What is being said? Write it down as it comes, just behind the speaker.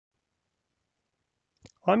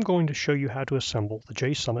I'm going to show you how to assemble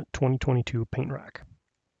the Summet 2022 paint rack.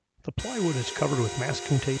 The plywood is covered with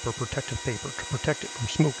masking tape or protective paper to protect it from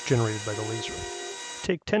smoke generated by the laser.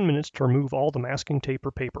 Take 10 minutes to remove all the masking tape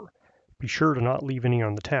or paper. Be sure to not leave any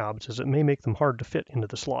on the tabs, as it may make them hard to fit into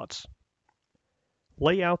the slots.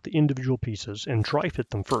 Lay out the individual pieces and dry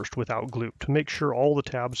fit them first without glue to make sure all the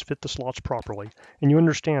tabs fit the slots properly and you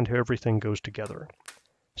understand how everything goes together.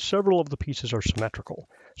 Several of the pieces are symmetrical,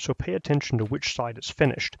 so pay attention to which side is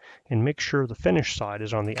finished and make sure the finished side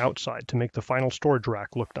is on the outside to make the final storage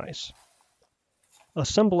rack look nice.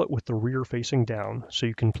 Assemble it with the rear facing down so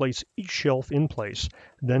you can place each shelf in place,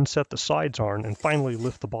 then set the sides on and finally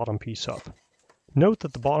lift the bottom piece up. Note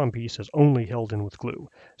that the bottom piece is only held in with glue,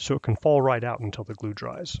 so it can fall right out until the glue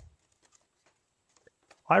dries.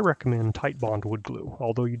 I recommend tight bond wood glue,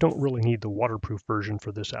 although you don't really need the waterproof version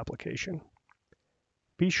for this application.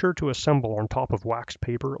 Be sure to assemble on top of waxed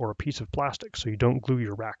paper or a piece of plastic so you don't glue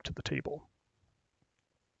your rack to the table.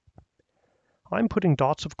 I'm putting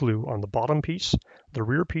dots of glue on the bottom piece, the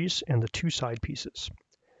rear piece, and the two side pieces.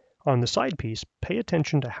 On the side piece, pay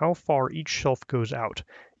attention to how far each shelf goes out.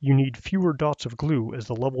 You need fewer dots of glue as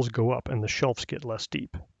the levels go up and the shelves get less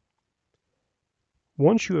deep.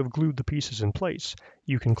 Once you have glued the pieces in place,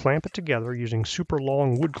 you can clamp it together using super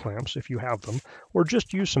long wood clamps if you have them, or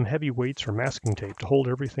just use some heavy weights or masking tape to hold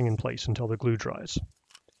everything in place until the glue dries.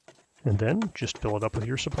 And then just fill it up with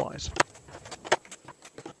your supplies.